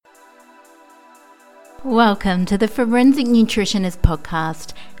Welcome to the Forensic Nutritionist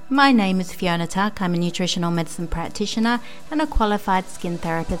Podcast. My name is Fiona Tuck. I'm a nutritional medicine practitioner and a qualified skin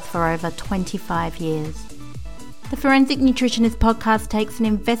therapist for over 25 years. The Forensic Nutritionist Podcast takes an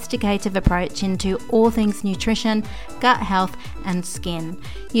investigative approach into all things nutrition, gut health, and skin,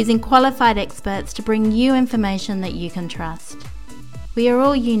 using qualified experts to bring you information that you can trust. We are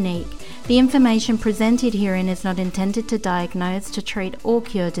all unique. The information presented herein is not intended to diagnose, to treat, or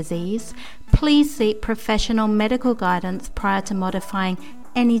cure disease. Please seek professional medical guidance prior to modifying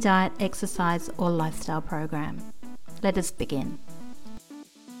any diet, exercise, or lifestyle program. Let us begin.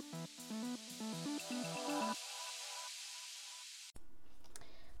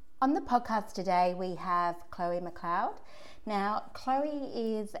 On the podcast today, we have Chloe McLeod. Now, Chloe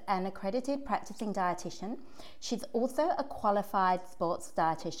is an accredited practicing dietitian. She's also a qualified sports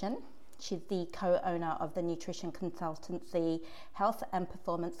dietitian. She's the co-owner of the nutrition consultancy Health and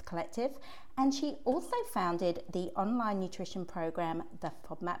Performance Collective, and she also founded the online nutrition program, the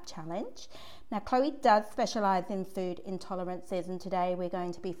FODMAP Challenge. Now, Chloe does specialise in food intolerances, and today we're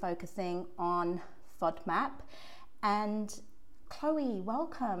going to be focusing on FODMAP. And Chloe,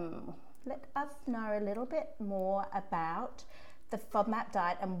 welcome. Let us know a little bit more about the FODMAP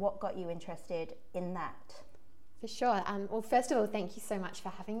diet and what got you interested in that. For sure. Well, first of all, thank you so much for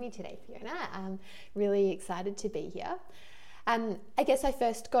having me today, Fiona. I'm really excited to be here. I guess I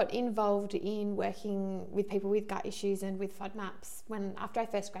first got involved in working with people with gut issues and with FODMAPs after I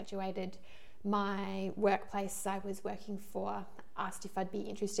first graduated. My workplace I was working for asked if I'd be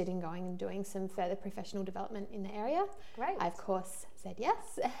interested in going and doing some further professional development in the area. Great. I, of course, said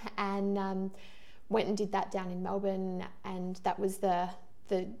yes, and went and did that down in Melbourne, and that was the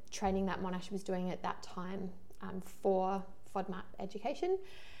training that Monash was doing at that time for FODMAP education.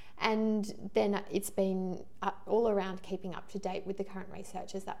 And then it's been all around keeping up to date with the current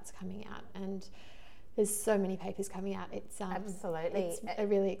research as that's coming out, and there's so many papers coming out. It's absolutely, it's a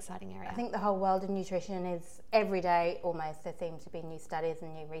really exciting area. I think the whole world of nutrition is every day almost there seems to be new studies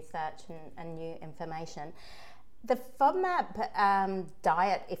and new research and new information. The FODMAP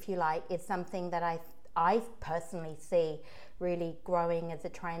diet, if you like, is something that I personally see really growing as a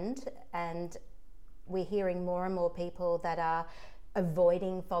trend, and we're hearing more and more people that are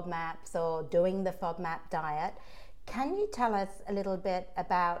avoiding FODMAPs or doing the FODMAP diet. Can you tell us a little bit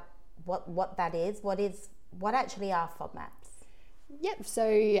about what that is? What actually are FODMAPs? Yep, so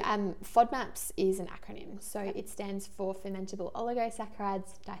FODMAPs is an acronym. So it stands for fermentable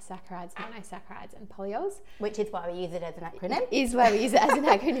oligosaccharides, disaccharides, monosaccharides, and polyols. Which is why we use it as an acronym. Is why we use it as an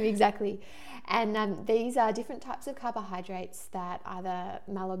acronym, exactly. And these are different types of carbohydrates that either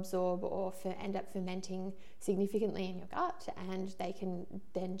malabsorb or end up fermenting significantly in your gut, and they can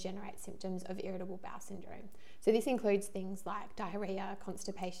then generate symptoms of irritable bowel syndrome. So this includes things like diarrhea,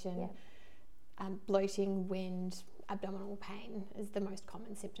 constipation, bloating, wind, abdominal pain is the most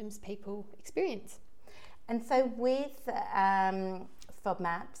common symptoms people experience. And so with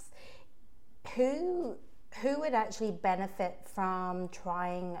FODMAPs, who would actually benefit from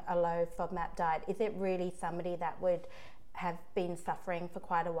trying a low FODMAP diet? Is it really somebody that would have been suffering for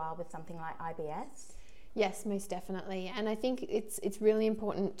quite a while with something like IBS? Yes, most definitely. And I think it's really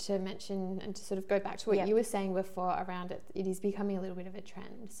important to mention and to sort of go back to what you were saying before around it. It is becoming a little bit of a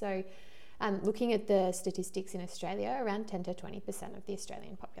trend. So looking at the statistics in Australia, around 10 to 20% of the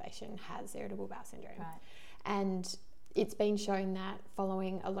Australian population has irritable bowel syndrome. Right. And it's been shown that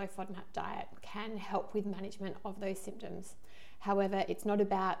following a low FODMAP diet can help with management of those symptoms. However, it's not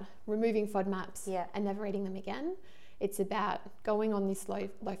about removing FODMAPs and never eating them again. It's about going on this low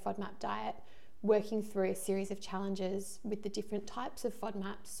FODMAP diet, working through a series of challenges with the different types of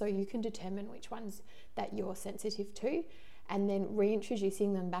FODMAPs so you can determine which ones that you're sensitive to, and then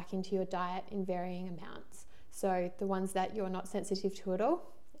reintroducing them back into your diet in varying amounts. So the ones that you're not sensitive to at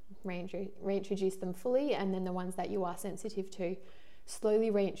all, reintroduce them fully, and then the ones that you are sensitive to, slowly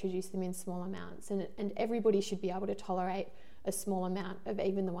reintroduce them in small amounts. And everybody should be able to tolerate a small amount of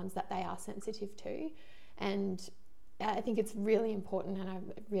even the ones that they are sensitive to. And I think it's really important, and I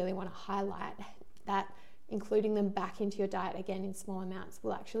really want to highlight that including them back into your diet again in small amounts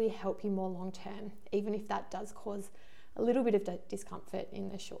will actually help you more long term, even if that does cause a little bit of discomfort in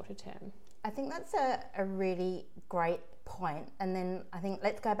the shorter term. I think that's a really great point. And then I think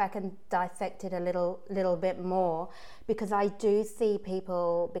let's go back and dissect it a little bit more, because I do see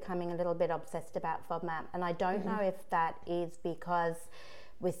people becoming a little bit obsessed about FODMAP, and I don't know if that is because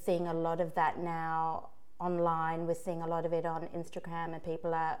we're seeing a lot of that now online. We're seeing a lot of it on Instagram, and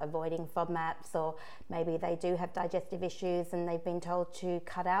people are avoiding FODMAPs, or maybe they do have digestive issues and they've been told to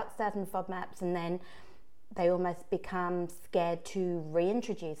cut out certain FODMAPs, and then they almost become scared to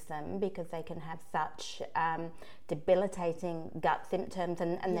reintroduce them because they can have such debilitating gut symptoms,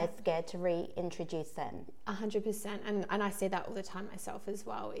 and they're scared to reintroduce them. 100%. And I say that all the time myself as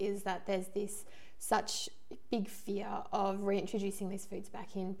well, is that there's this such big fear of reintroducing these foods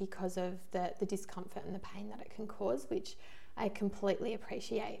back in because of the discomfort and the pain that it can cause, which I completely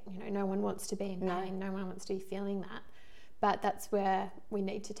appreciate. You know, no one wants to be in pain, no one wants to be feeling that. But that's where we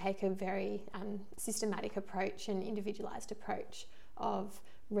need to take a very systematic approach and individualised approach of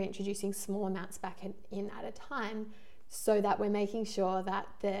reintroducing small amounts back in at a time, so that we're making sure that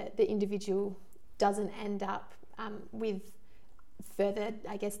the individual doesn't end up with further,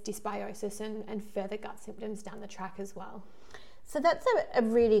 I guess, dysbiosis and further gut symptoms down the track as well. So that's a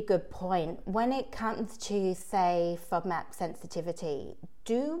really good point. When it comes to, say, FODMAP sensitivity,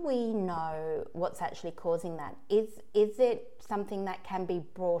 do we know what's actually causing that? Is it something that can be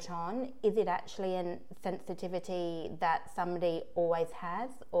brought on? Is it actually a sensitivity that somebody always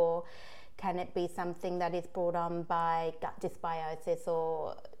has? Or can it be something that is brought on by gut dysbiosis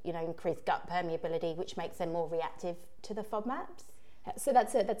or, you know, increased gut permeability, which makes them more reactive to the FODMAPs? So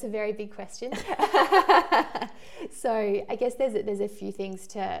that's a very big question. So I guess there's a few things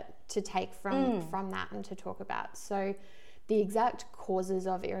to take from that and to talk about. So the exact causes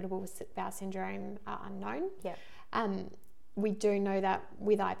of irritable bowel syndrome are unknown. We do know that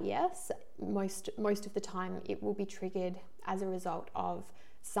with IBS, most of the time it will be triggered as a result of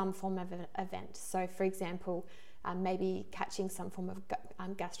some form of an event. So for example, maybe catching some form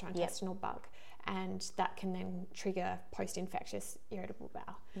of gastrointestinal bug, and that can then trigger post-infectious irritable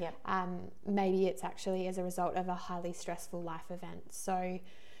bowel. Maybe it's actually as a result of a highly stressful life event. So,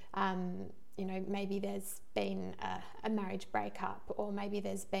 you know, maybe there's been a marriage breakup, or maybe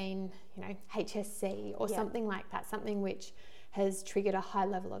there's been, you know, HSC or something like that, something which has triggered a high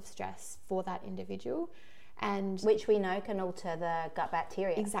level of stress for that individual. And which we know can alter the gut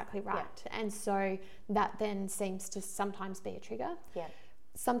bacteria. Exactly right. And so that then seems to sometimes be a trigger.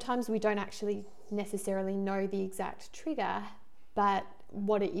 Sometimes we don't actually necessarily know the exact trigger, but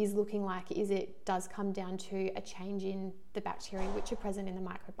what it is looking like is it does come down to a change in the bacteria which are present in the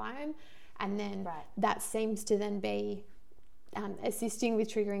microbiome, and then that seems to then be assisting with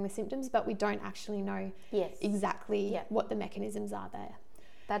triggering the symptoms, but we don't actually know exactly what the mechanisms are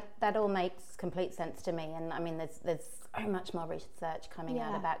there. That all makes complete sense to me, and I mean there's so much more research coming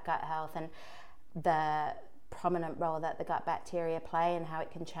out about gut health and the prominent role that the gut bacteria play and how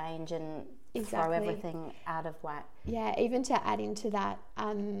it can change and throw everything out of whack. Even to add into that,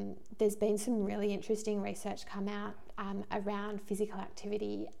 there's been some really interesting research come out around physical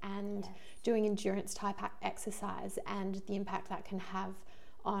activity and doing endurance type exercise and the impact that can have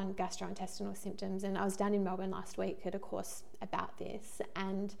on gastrointestinal symptoms. And I was down in Melbourne last week at a course about this,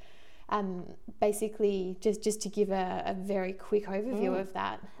 and basically just to give a very quick overview of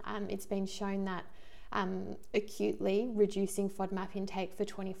that, it's been shown that acutely reducing FODMAP intake for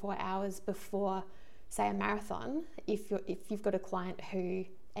 24 hours before, say, a marathon, if you've got a client who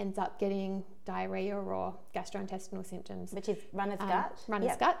ends up getting diarrhea or gastrointestinal symptoms, which is runner's gut.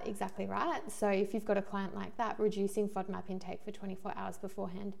 Runner's gut, exactly right. So if you've got a client like that, reducing FODMAP intake for 24 hours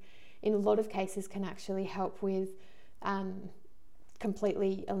beforehand, in a lot of cases, can actually help with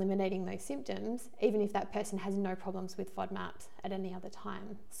completely eliminating those symptoms, even if that person has no problems with FODMAPs at any other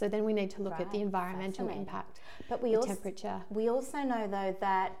time. So then we need to look at the environmental impact, but temperature. We also know, though,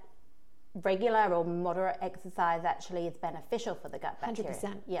 that regular or moderate exercise actually is beneficial for the gut bacteria.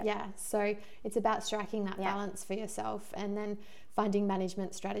 100%. So it's about striking that balance for yourself, and then finding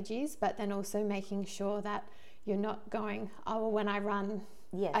management strategies, but then also making sure that you're not going, oh, well, when I run,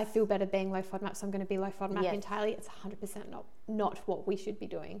 I feel better being low FODMAP, so I'm going to be low FODMAP entirely. It's 100% not what we should be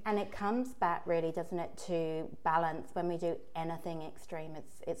doing. And it comes back, really, doesn't it, to balance. When we do anything extreme,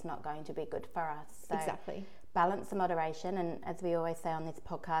 it's not going to be good for us. So exactly. Balance and moderation, and as we always say on this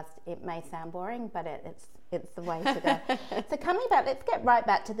podcast, it may sound boring, but it's the way to go. So coming back, let's get right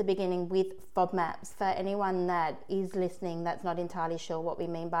back to the beginning with FODMAPs. For anyone that is listening that's not entirely sure what we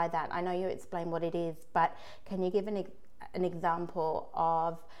mean by that, I know you explained what it is, but can you give an example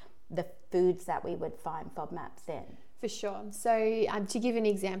of the foods that we would find FODMAPs in? For sure. So to give an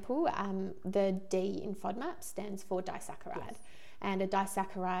example, the D in FODMAP stands for disaccharide. And a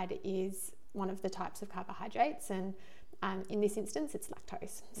disaccharide is one of the types of carbohydrates, and in this instance it's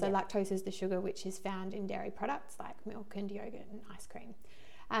lactose. So lactose is the sugar which is found in dairy products like milk and yogurt and ice cream.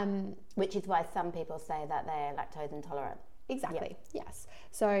 Which is why some people say that they're lactose intolerant. Exactly, yes.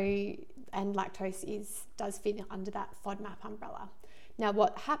 So, and lactose does fit under that FODMAP umbrella. Now,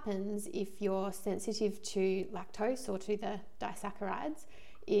 what happens if you're sensitive to lactose or to the disaccharides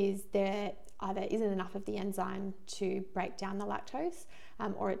is they're either isn't enough of the enzyme to break down the lactose,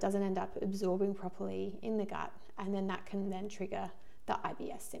 or it doesn't end up absorbing properly in the gut, and then that can then trigger the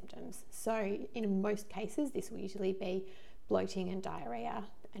IBS symptoms. So in most cases, this will usually be bloating and diarrhea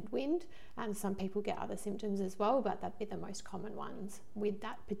and wind. Some people get other symptoms as well, but that'd be the most common ones with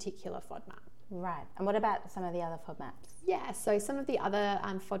that particular FODMAP. Right. And what about some of the other FODMAPs? Yeah, so some of the other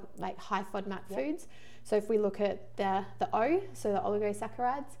high FODMAP foods. So if we look at the O, so the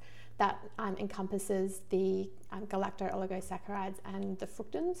oligosaccharides, that encompasses the galacto-oligosaccharides and the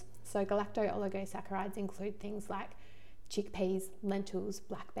fructans. So galacto-oligosaccharides include things like chickpeas, lentils,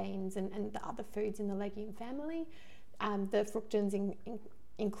 black beans, and the other foods in the legume family. The fructans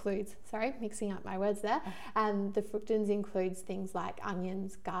includes, mixing up my words there. The fructans includes things like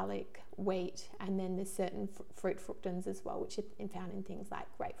onions, garlic, wheat, and then there's certain fruit fructans as well, which are found in things like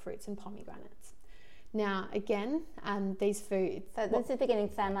grapefruits and pomegranates. Now, again, these foods... So this is beginning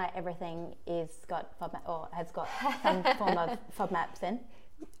to sound like everything is got FODMAP, or has got some form of FODMAPs in.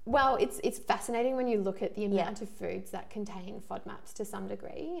 Well, it's fascinating when you look at the amount of foods that contain FODMAPs to some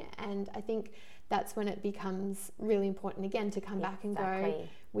degree, and I think that's when it becomes really important again to come back and go,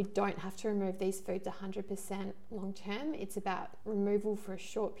 we don't have to remove these foods 100% long term. It's about removal for a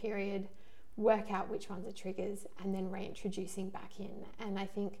short period, work out which ones are triggers, and then reintroducing back in. And I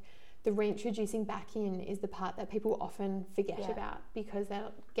think the reintroducing back in is the part that people often forget about, because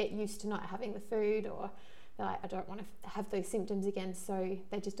they'll get used to not having the food, or they're like, I don't want to have those symptoms again, so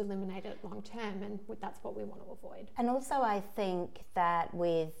they just eliminate it long term, and that's what we want to avoid. And also I think that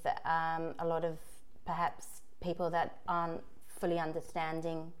with a lot of perhaps people that aren't fully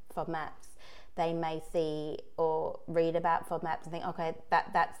understanding FODMAPs, they may see or read about FODMAPs and think, okay,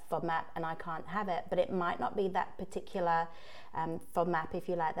 that's FODMAP and I can't have it, but it might not be that particular FODMAP, if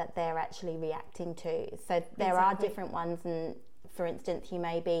you like, that they're actually reacting to. So there are different ones, and for instance, you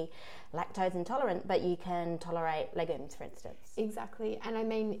may be lactose intolerant, but you can tolerate legumes, for instance. Exactly. And I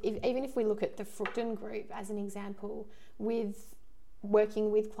mean, even if we look at the fructan group as an example, with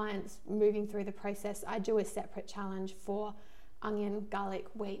working with clients moving through the process, I do a separate challenge for onion, garlic,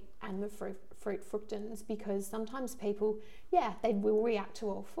 wheat, and the fruit fructans, because sometimes people, they will react to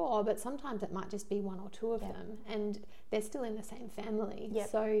all four, but sometimes it might just be one or two of them, and they're still in the same family.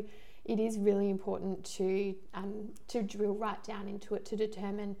 So it is really important to drill right down into it to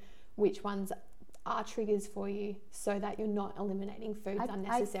determine which ones are triggers for you, so that you're not eliminating foods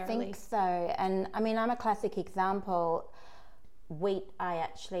unnecessarily. I think so. And I mean, I'm a classic example. Wheat, I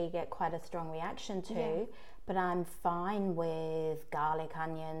actually get quite a strong reaction to, but I'm fine with garlic,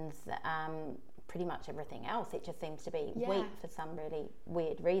 onions, pretty much everything else. It just seems to be wheat for some really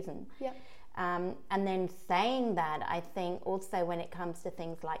weird reason. And then saying that, I think also when it comes to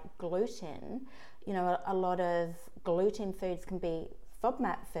things like gluten, you know, a lot of gluten foods can be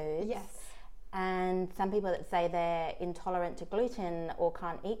FODMAP foods. And some people that say they're intolerant to gluten or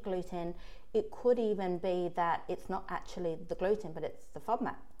can't eat gluten, it could even be that it's not actually the gluten, but it's the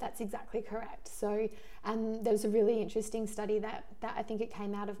FODMAP. That's exactly correct. So there was a really interesting study that I think it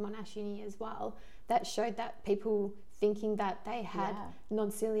came out of Monash Uni as well, that showed that people thinking that they had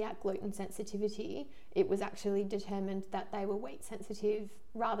non-celiac gluten sensitivity, it was actually determined that they were wheat sensitive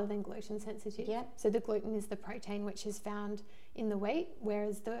rather than gluten sensitive. So the gluten is the protein which is found in the wheat,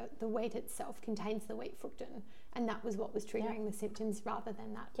 whereas the wheat itself contains the wheat fructan, and that was what was triggering the symptoms rather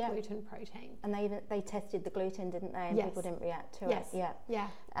than that gluten protein. And they tested the gluten, didn't they? And people didn't react to it.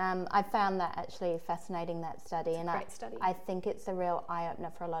 I found that actually fascinating, that study. It's a great study. I think it's a real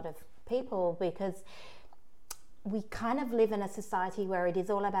eye-opener for a lot of people, because we kind of live in a society where it is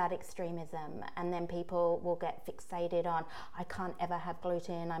all about extremism, and then people will get fixated on, I can't ever have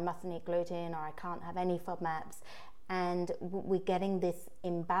gluten, I mustn't eat gluten, or I can't have any FODMAPs, and we're getting this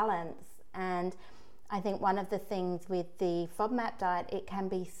imbalance. And I think one of the things with the FODMAP diet, it can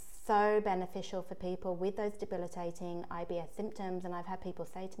be so beneficial for people with those debilitating IBS symptoms, and I've had people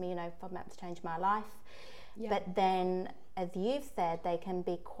say to me, you know, FODMAP's changed my life. But then, as you've said, they can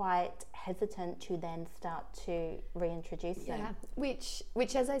be quite hesitant to then start to reintroduce them.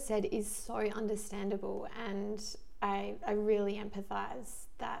 Which as I said, is so understandable, and I really empathise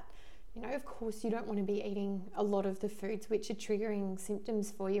that, you know, of course you don't want to be eating a lot of the foods which are triggering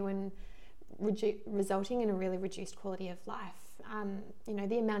symptoms for you and resulting in a really reduced quality of life. You know,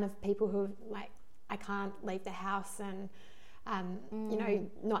 the amount of people who are like, I can't leave the house, and you know,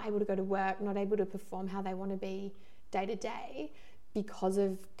 not able to go to work, not able to perform how they want to be day to day because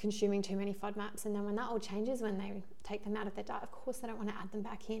of consuming too many FODMAPs. And then when that all changes, when they take them out of their diet, of course they don't want to add them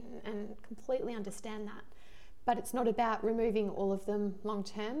back in, and completely understand that. But it's not about removing all of them long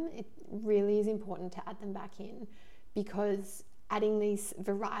term. It really is important to add them back in, because adding these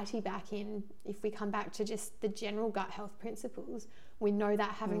variety back in, if we come back to just the general gut health principles, we know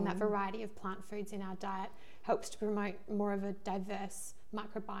that having that variety of plant foods in our diet helps to promote more of a diverse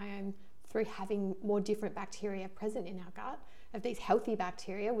microbiome through having more different bacteria present in our gut, of these healthy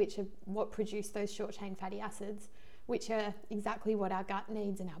bacteria, which are what produce those short-chain fatty acids, which are exactly what our gut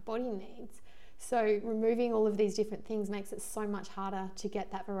needs and our body needs. So removing all of these different things makes it so much harder to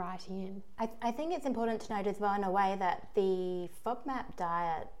get that variety in. I think it's important to note as well, in a way, that the FODMAP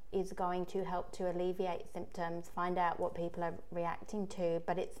diet is going to help to alleviate symptoms, find out what people are reacting to,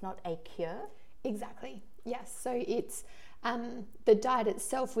 but it's not a cure. Exactly, yes. So it's the diet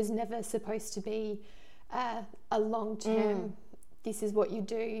itself was never supposed to be a long-term, this is what you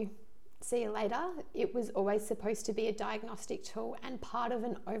do, see you later. It was always supposed to be a diagnostic tool and part of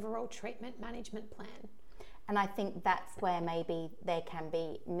an overall treatment management plan. And I think that's where maybe there can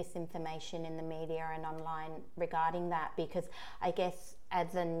be misinformation in the media and online regarding that, because I guess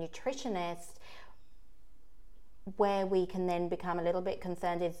as a nutritionist, where we can then become a little bit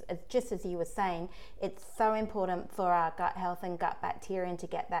concerned is, just as you were saying, it's so important for our gut health and gut bacteria, and to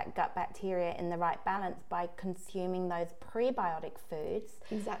get that gut bacteria in the right balance by consuming those prebiotic foods.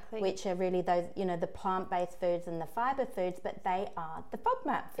 Exactly. Which are really those, the plant-based foods and the fiber foods, but they are the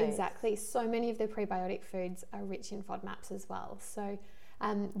FODMAP foods. Exactly. So many of the prebiotic foods are rich in FODMAPs as well. So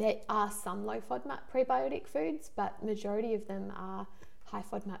there are some low FODMAP prebiotic foods, but majority of them are high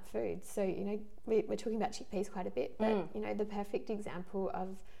FODMAP foods. So, we're talking about chickpeas quite a bit, but, the perfect example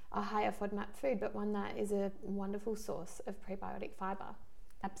of a higher FODMAP food, but one that is a wonderful source of prebiotic fibre.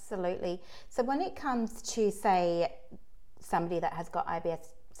 Absolutely. So when it comes to, say, somebody that has got IBS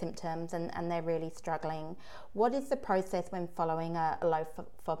symptoms and they're really struggling, what is the process when following a low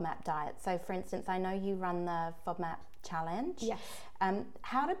FODMAP diet? So, for instance, I know you run the FODMAP challenge. Yes.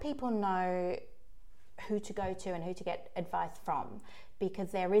 How do people know who to go to and who to get advice from?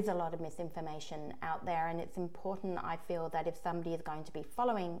 Because there is a lot of misinformation out there, and it's important, I feel, that if somebody is going to be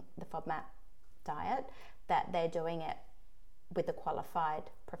following the FODMAP diet, that they're doing it with the qualified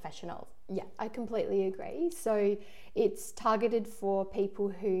professionals. Yeah, I completely agree. So it's targeted for people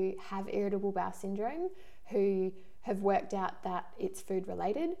who have irritable bowel syndrome, who have worked out that it's food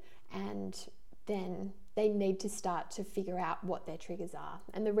related, and then they need to start to figure out what their triggers are.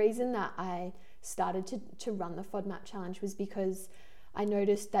 And the reason that I started to run the FODMAP challenge was because I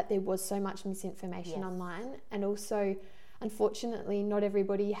noticed that there was so much misinformation online, and also, unfortunately, not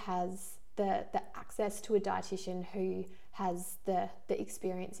everybody has the access to a dietitian who has the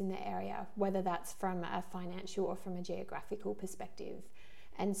experience in the area, whether that's from a financial or from a geographical perspective.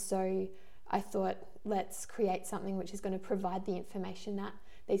 And so I thought, let's create something which is going to provide the information that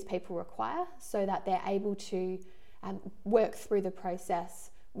these people require, so that they're able to work through the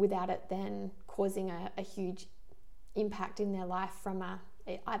process without it then causing a huge impact in their life from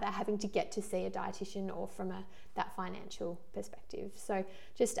either having to get to see a dietitian or from that financial perspective. So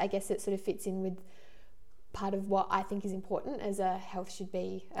just, I guess it sort of fits in with part of what I think is important, as a health should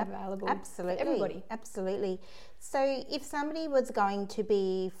be available for everybody. Absolutely. So if somebody was going to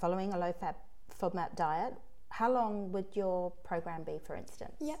be following a low FODMAP diet, how long would your program be, for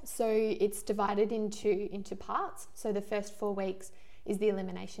instance? Yeah, so it's divided into parts. So the first 4 weeks is the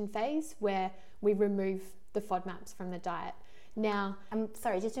elimination phase, where we remove the FODMAPs from the diet. Now, I'm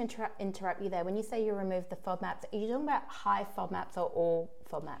sorry, just to interrupt you there. When you say you remove the FODMAPs, are you talking about high FODMAPs or all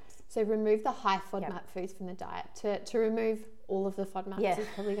FODMAPs? So remove the high FODMAP foods from the diet. To remove all of the FODMAPs is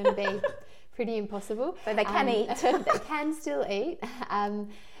probably going to be pretty impossible. But they can eat. They can still eat.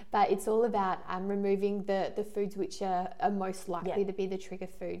 But it's all about removing the foods which are most likely to be the trigger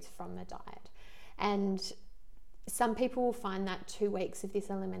foods from the diet. And some people will find that 2 weeks of this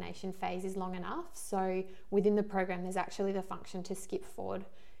elimination phase is long enough. So within the program, there's actually the function to skip forward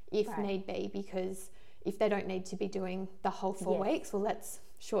if need be, because if they don't need to be doing the whole 4 weeks, well, let's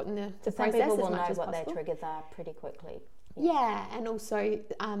shorten the process as much as possible. Some people will know what their triggers are pretty quickly. Yeah, and also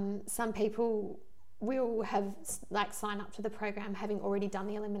some people will have sign up to the program having already done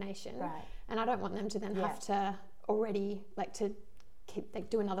the elimination, and I don't want them to then have to already to keep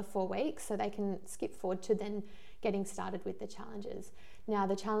do another 4 weeks, so they can skip forward to then getting started with the challenges. Now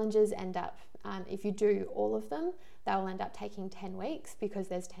the challenges end up, if you do all of them, they'll end up taking 10 weeks because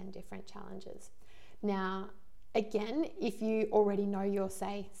there's 10 different challenges. Now again, if you already know you're,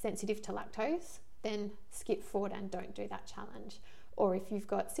 say, sensitive to lactose, then skip forward and don't do that challenge. Or if you've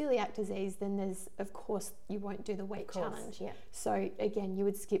got celiac disease, then there's, of course, you won't do the weight challenge. Yeah. So again, you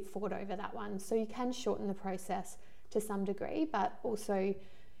would skip forward over that one. So you can shorten the process to some degree, but also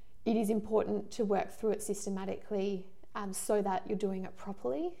it is important to work through it systematically so that you're doing it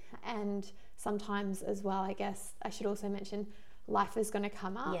properly. And sometimes as well, I guess I should also mention, life is going to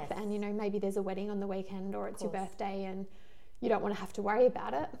come up. Yes. And, you know, maybe there's a wedding on the weekend or it's your birthday and you don't want to have to worry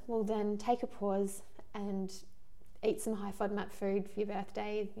about it. Well, then take a pause and eat some high FODMAP food for your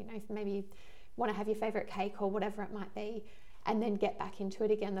birthday. You know, maybe you want to have your favourite cake or whatever it might be, and then get back into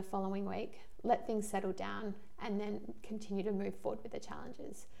it again the following week. Let things settle down and then continue to move forward with the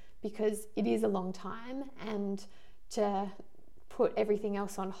challenges, because it is a long time, and to put everything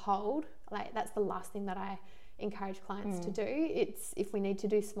else on hold, like, that's the last thing that I encourage clients to do. It's, if we need to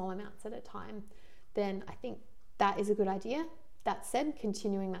do small amounts at a time, then I think that is a good idea. That said,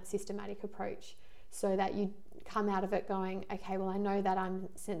 continuing that systematic approach so that you come out of it going, okay, well, I know that I'm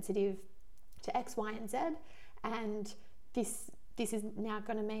sensitive to X, Y, and Z, and this is now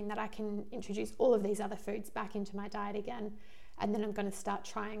going to mean that I can introduce all of these other foods back into my diet again, and then I'm going to start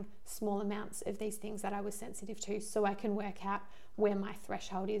trying small amounts of these things that I was sensitive to, so I can work out where my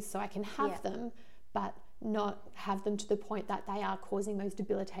threshold is, so I can have them, but not have them to the point that they are causing those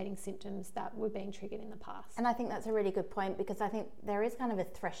debilitating symptoms that were being triggered in the past. And I think that's a really good point, because I think there is kind of a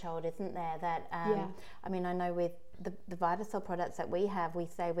threshold, isn't there, that I mean, I know with the VitaCell products that we have, we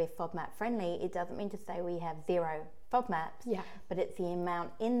say we're FODMAP friendly. It doesn't mean to say we have zero FODMAPs, but it's the amount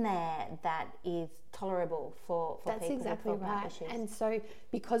in there that is tolerable for that's people exactly with FODMAP right issues. And so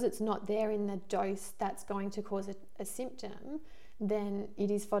because it's not there in the dose that's going to cause a symptom, then it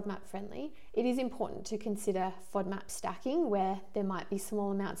is FODMAP friendly. It is important to consider FODMAP stacking, where there might be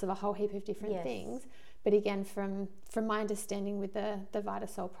small amounts of a whole heap of different things. But again, from my understanding with the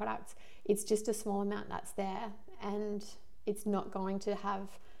VitaCell products, it's just a small amount that's there, and it's not going to have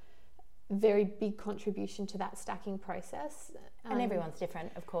very big contribution to that stacking process. And everyone's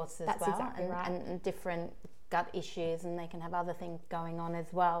different, of course, as that's well. Exactly right. And different gut issues, and they can have other things going on as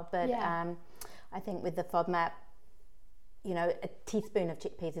well. But I think with the FODMAP, you know, a teaspoon of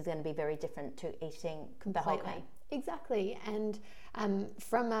chickpeas is going to be very different to eating the whole grain. Exactly. And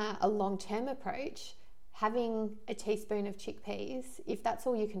from a long-term approach, having a teaspoon of chickpeas, if that's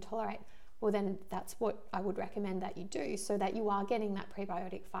all you can tolerate, well, then that's what I would recommend that you do, so that you are getting that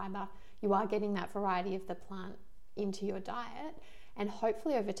prebiotic fibre, you are getting that variety of the plant into your diet. And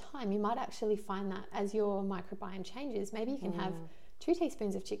hopefully over time, you might actually find that as your microbiome changes, maybe you can have 2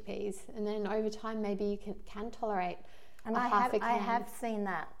 teaspoons of chickpeas, and then over time, maybe you can tolerate and I have seen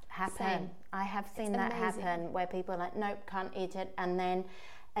that happen. Same. I have seen that happen, where people are like, nope, can't eat it. And then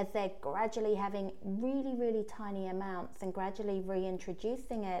as they're gradually having really, really tiny amounts and gradually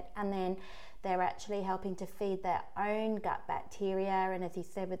reintroducing it, and then they're actually helping to feed their own gut bacteria. And as you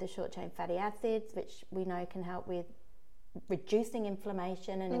said, with the short chain fatty acids, which we know can help with reducing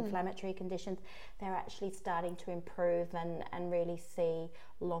inflammation and inflammatory conditions, they're actually starting to improve and really see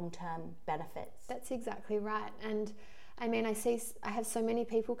long-term benefits. That's exactly right. And I mean, I have so many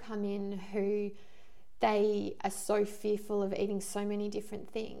people come in who they are so fearful of eating so many different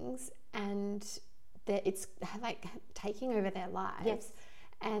things, and that it's like taking over their lives. Yes.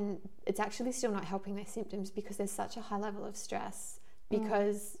 And it's actually still not helping their symptoms, because there's such a high level of stress,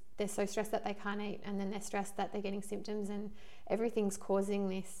 because they're so stressed that they can't eat, and then they're stressed that they're getting symptoms, and everything's causing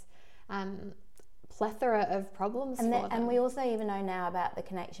this plethora of problems for them. And we also even know now about the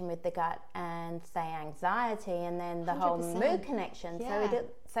connection with the gut and, say, anxiety, and then the 100%. Whole mood connection. Yeah.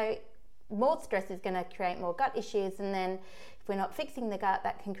 So more stress is going to create more gut issues, and then if we're not fixing the gut,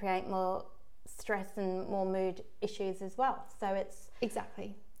 that can create more stress and more mood issues as well. So it's a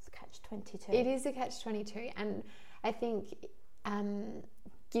catch-22. It is a catch-22, and I think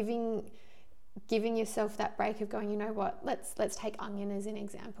giving yourself that break of going, you know what, let's take onion as an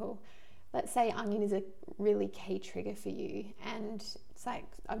example. Let's say onion is a really key trigger for you, and it's like,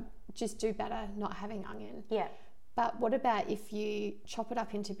 I just do better not having onion. Yeah. But what about if you chop it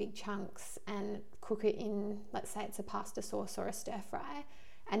up into big chunks and cook it in, let's say it's a pasta sauce or a stir fry,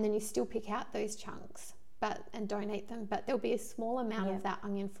 and then you still pick out those chunks and don't eat them, but there'll be a small amount of that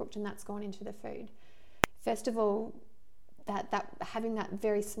onion fructan that's gone into the food. First of all, that having that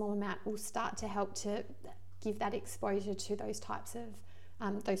very small amount will start to help to give that exposure to those types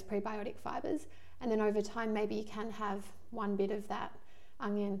of those prebiotic fibers, and then over time maybe you can have one bit of that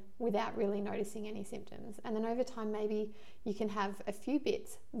onion without really noticing any symptoms, and then over time maybe you can have a few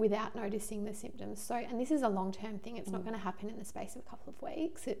bits without noticing the symptoms. So, and this is a long-term thing, it's not going to happen in the space of a couple of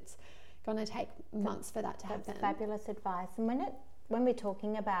weeks, it's going to take months for that to happen. That's fabulous advice. And when we're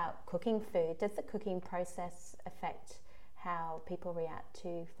talking about cooking food, does the cooking process affect how people react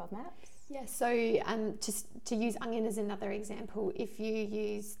to FODMAPs? Yeah, so just to use onion as another example, if you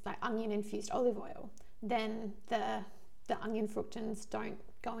use like onion infused olive oil, then the onion fructans don't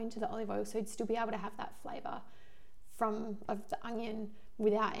go into the olive oil, so you'd still be able to have that flavour of the onion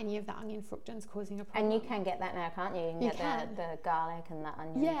without any of the onion fructans causing a problem. And you can get that now, can't you? You can get the garlic and the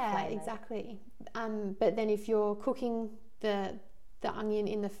onion flavours. Exactly. But then if you're cooking the onion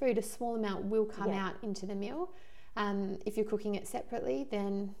in the food, a small amount will come out into the meal. If you're cooking it separately,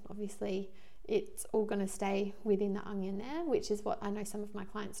 then obviously it's all going to stay within the onion there, which is what I know some of my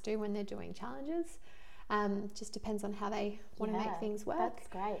clients do when they're doing challenges. Just depends on how they want to make things work. That's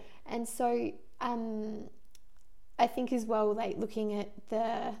great. And so I think as well, like looking at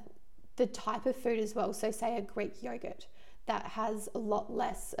the type of food as well. So say a Greek yogurt that has a lot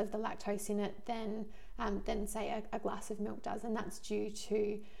less of the lactose in it than say a glass of milk does, and that's due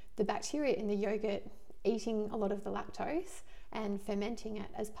to the bacteria in the yogurt eating a lot of the lactose and fermenting it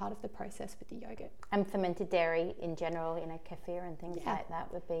as part of the process with the yogurt. And fermented dairy in general, kefir and things like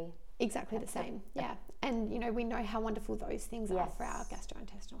that would be exactly the same. And we know how wonderful those things are for our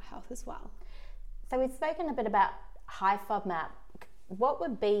gastrointestinal health as well. So we've spoken a bit about high FODMAP. What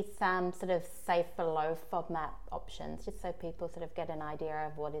would be some sort of safe for low FODMAP options, just so people sort of get an idea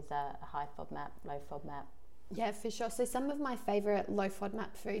of what is a high FODMAP, low FODMAP? Yeah, for sure. So some of my favourite low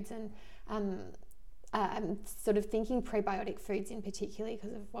FODMAP foods, and I'm sort of thinking prebiotic foods in particular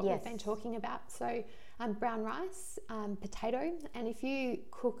because of what we've been talking about. So brown rice, potato, and if you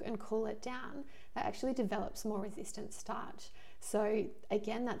cook and cool it down, that actually develops more resistant starch. So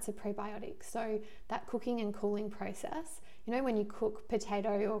again, that's a prebiotic. So that cooking and cooling process, when you cook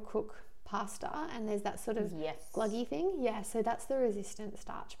potato or cook pasta and there's that sort of gluggy thing, so that's the resistant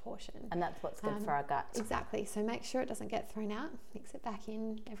starch portion. And that's what's good for our gut. Exactly. So make sure it doesn't get thrown out. Mix it back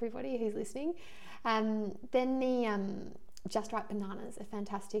in, everybody who's listening. Then the just right bananas are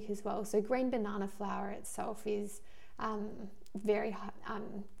fantastic as well. So green banana flour itself is very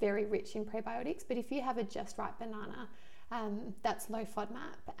rich in probiotics, but if you have a just right banana, that's low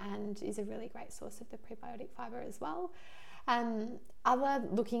FODMAP and is a really great source of the prebiotic fibre as well.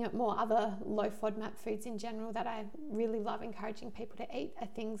 Looking at more other low FODMAP foods in general that I really love encouraging people to eat are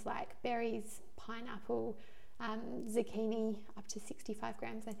things like berries, pineapple, zucchini up to 65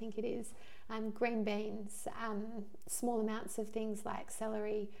 grams I think it is, green beans, small amounts of things like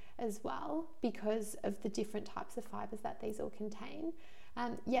celery as well, because of the different types of fibres that these all contain.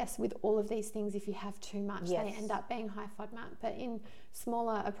 Yes, with all of these things, if you have too much, they end up being high FODMAP, but in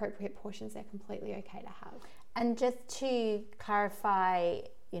smaller appropriate portions they're completely okay to have. And just to clarify,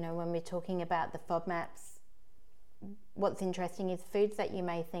 when we're talking about the FODMAPs, what's interesting is foods that you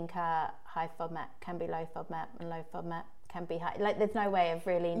may think are high FODMAP can be low FODMAP, and low FODMAP can be high. Like, there's no way of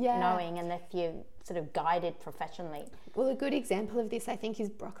really knowing unless you're sort of guided professionally. Well, a good example of this, I think, is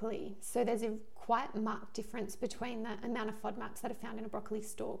broccoli. So there's a quite marked difference between the amount of FODMAPs that are found in a broccoli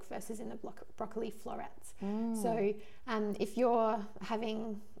stalk versus in the broccoli florets. So if you're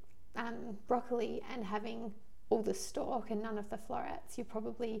having broccoli and having all the stalk and none of the florets,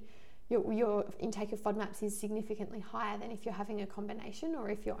 your intake of FODMAPs is significantly higher than if you're having a combination or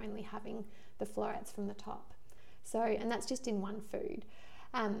if you're only having the florets from the top. So, and that's just in one food.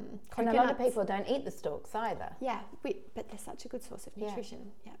 And a lot of people don't eat the stalks either. Yeah, but they're such a good source of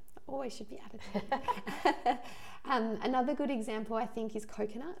nutrition. Always should be added. Another good example, I think, is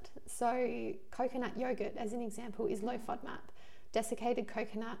coconut. So coconut yogurt, as an example, is low FODMAP. Desiccated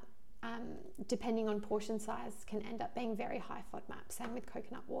coconut, depending on portion size, can end up being very high FODMAP. Same with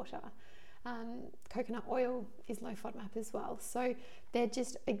coconut water. Coconut oil is low FODMAP as well. So they're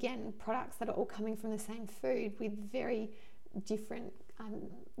just, again, products that are all coming from the same food with very different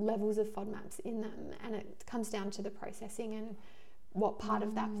levels of FODMAPs in them, and it comes down to the processing and what part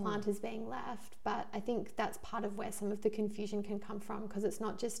of that plant is being left. But I think that's part of where some of the confusion can come from, because it's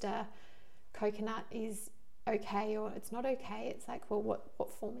not just a coconut is okay or it's not okay. It's like, well, what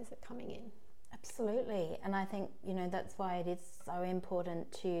form is it coming in? Absolutely. And I think, that's why it is so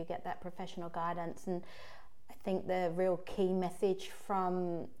important to get that professional guidance. And I think the real key message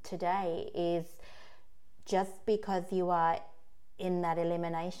from today is, just because you are in that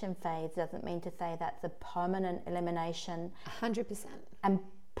elimination phase doesn't mean to say that's a permanent elimination. 100%. And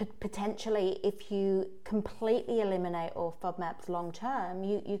potentially, if you completely eliminate all FODMAPs long term,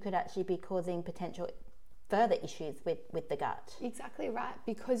 you could actually be causing potential further issues with the gut. Exactly right,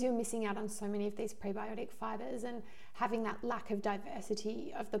 because you're missing out on so many of these prebiotic fibres, and having that lack of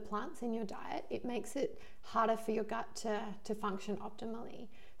diversity of the plants in your diet, it makes it harder for your gut to function optimally.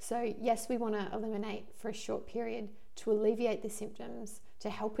 So yes, we want to eliminate for a short period to alleviate the symptoms, to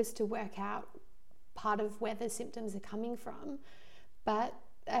help us to work out part of where the symptoms are coming from. But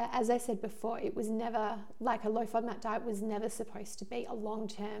as I said before, it was never, like, a low FODMAP diet was never supposed to be a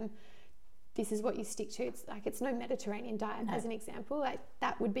long-term this is what you stick to. It's like, it's no Mediterranean diet as an example. Like,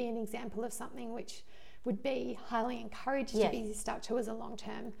 that would be an example of something which would be highly encouraged to be stuck to as a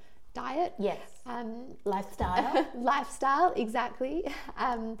long-term diet. Yes. Lifestyle. Lifestyle, exactly.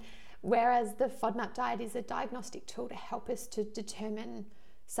 Whereas the FODMAP diet is a diagnostic tool to help us to determine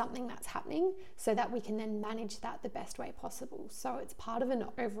something that's happening so that we can then manage that the best way possible. So it's part of an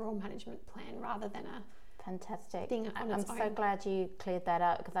overall management plan rather than a fantastic thing on its own. I'm so glad you cleared that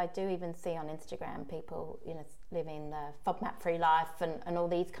up, because I do even see on Instagram people, you know, living the FODMAP-free life and all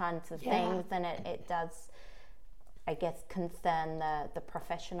these kinds of things, and it does, I guess, concern the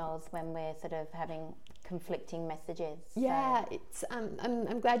professionals when we're sort of having conflicting messages. Yeah, it's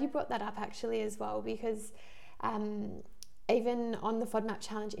I'm glad you brought that up actually as well, because even on the FODMAP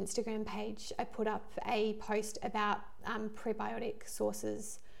Challenge Instagram page, I put up a post about prebiotic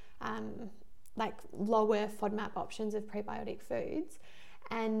sources, like lower FODMAP options of prebiotic foods,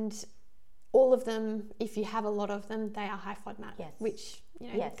 and all of them, if you have a lot of them, they are high FODMAP, which,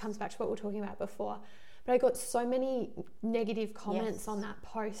 you know, comes back to what we were talking about before. But I got so many negative comments on that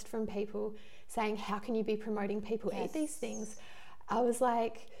post from people saying, how can you be promoting people eat these things? I was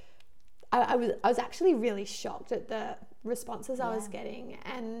like, I was actually really shocked at the responses I was getting,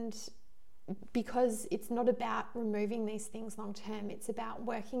 and because it's not about removing these things long term, it's about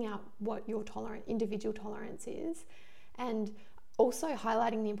working out what your individual tolerance is, and also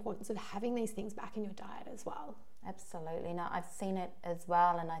highlighting the importance of having these things back in your diet as well. Absolutely. No, I've seen it as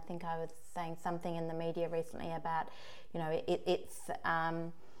well, and I think I was saying something in the media recently about, you know, it's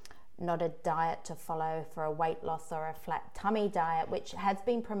not a diet to follow for a weight loss or a flat tummy diet, which has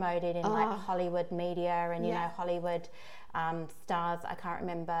been promoted in like Hollywood media and, you know, Hollywood stars. I can't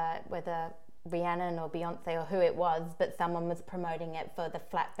remember whether Rihanna or Beyonce or who it was, but someone was promoting it for the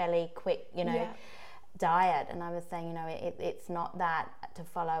flat belly, quick, you know, diet. And I was saying, you know, it's not that to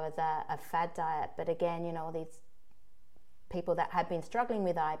follow as a fad diet. But again, you know, all these people that had been struggling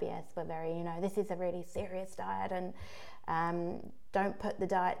with IBS were very, you know, this is a really serious diet, and don't put the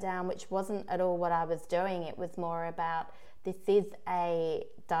diet down, which wasn't at all what I was doing. It was more about, this is a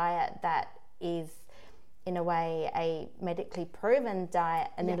diet that is in a way a medically proven diet,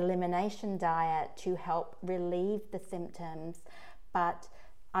 an elimination diet to help relieve the symptoms, but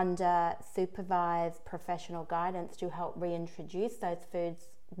under supervised professional guidance to help reintroduce those foods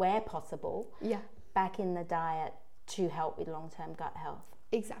where possible back in the diet to help with long-term gut health.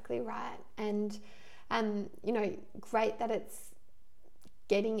 Exactly right. And you know, great that it's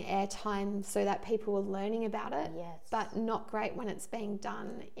getting airtime so that people are learning about it, but not great when it's being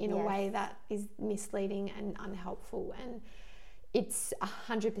done in a way that is misleading and unhelpful. And it's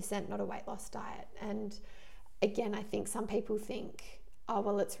 100% not a weight loss diet. And again, I think some people think, oh,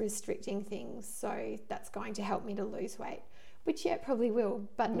 well, it's restricting things, so that's going to help me to lose weight, which it probably will,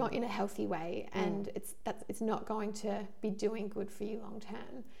 but not in a healthy way. And it's not going to be doing good for you long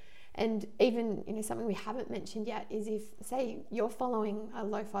term. And even, you know, something we haven't mentioned yet is, if, say, you're following a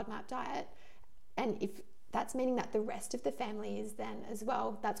low FODMAP diet, and if that's meaning that the rest of the family is then as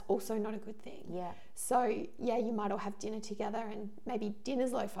well, that's also not a good thing. Yeah. So, you might all have dinner together, and maybe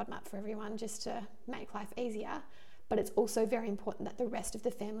dinner's low FODMAP for everyone just to make life easier. But it's also very important that the rest of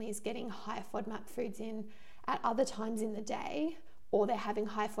the family is getting high FODMAP foods in at other times in the day, or they're having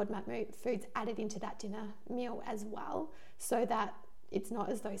high FODMAP foods added into that dinner meal as well, so that it's not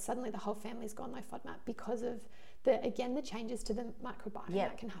as though suddenly the whole family's gone low FODMAP because of the changes to the microbiome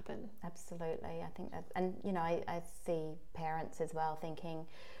that can happen. Absolutely. I think that, and you know, I see parents as well thinking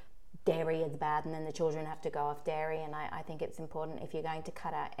dairy is bad and then the children have to go off dairy, and I think it's important, if you're going to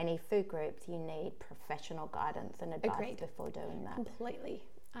cut out any food groups, you need professional guidance and advice before doing that. Completely.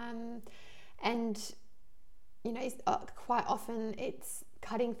 And you know, quite often it's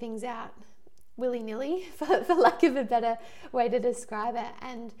cutting things out willy-nilly, for lack of a better way to describe it,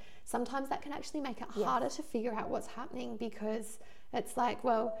 and sometimes that can actually make it harder to figure out what's happening, because it's like,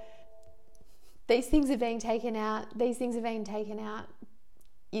 well, these things are being taken out,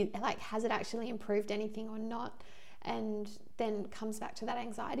 like, has it actually improved anything or not? And then comes back to that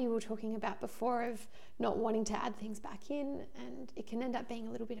anxiety we were talking about before of not wanting to add things back in, and it can end up being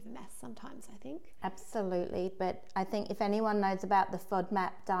a little bit of a mess sometimes, I think. Absolutely. But I think if anyone knows about the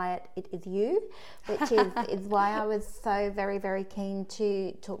FODMAP diet, it is you, which is why I was so very, very keen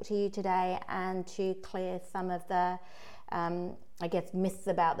to talk to you today and to clear some of the I guess myths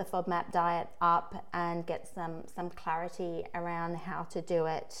about the FODMAP diet up, and get some clarity around how to do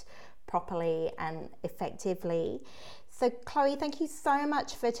it properly and effectively. So Chloe, thank you so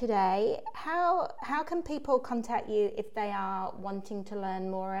much for today. How can people contact you if they are wanting to learn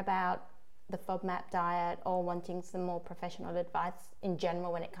more about the FODMAP diet, or wanting some more professional advice in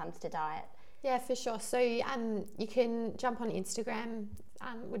general when it comes to diet? Yeah, for sure. So you can jump on Instagram,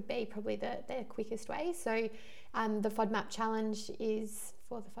 would be probably the quickest way. So the FODMAP challenge is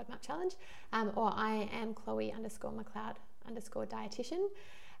for the FODMAP challenge, or I am Chloe_McLeod_dietitian.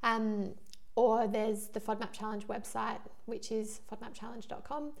 Or there's the FODMAP challenge website, which is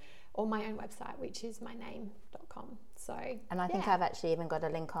fodmapchallenge.com, or my own website, which is myname.com. So, and I think I've actually even got a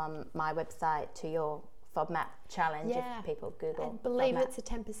link on my website to your FODMAP challenge if people Google. I believe FODMAP. It's a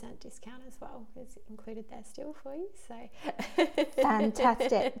 10% discount as well. It's included there still for you. So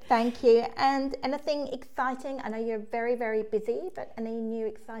fantastic. Thank you. And anything exciting? I know you're very, very busy, but any new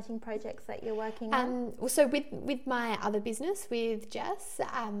exciting projects that you're working on? So with my other business, with Jess,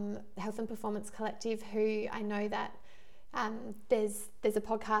 Health and Performance Collective, who I know that there's a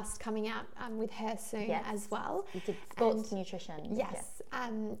podcast coming out with her soon as well. It's sports nutrition. Yes.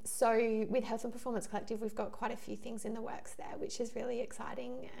 So with Health and Performance Collective, we've got quite a few things in the works there, which is really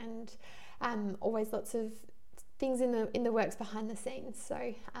exciting, and always lots of things in the works behind the scenes.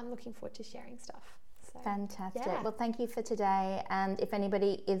 So I'm looking forward to sharing stuff. So, fantastic. Well, thank you for today. And if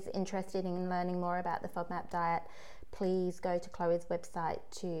anybody is interested in learning more about the FODMAP diet, please go to Chloe's website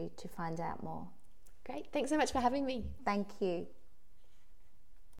to find out more. Great. Thanks so much for having me. Thank you.